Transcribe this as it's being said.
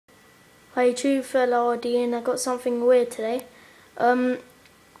Hi YouTube, fellow RD, and I got something weird today. I'm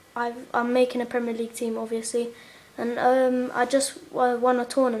making a Premier League team, obviously, and I just won a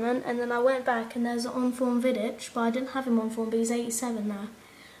tournament, and then I went back and there's an on-form VIDiC, but I didn't have him on form, but he's 87 now.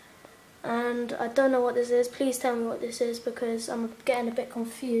 And I don't know what this is. Please tell me what this is, because I'm getting a bit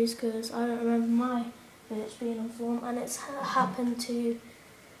confused because I don't remember my VIDiC being on form, and it's happened to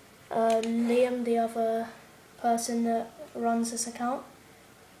Liam, the other person that runs this account.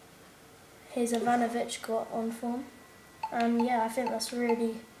 His Ivanovic got on form, and yeah, I think that's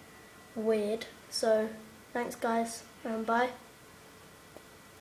really weird. So thanks guys, and bye.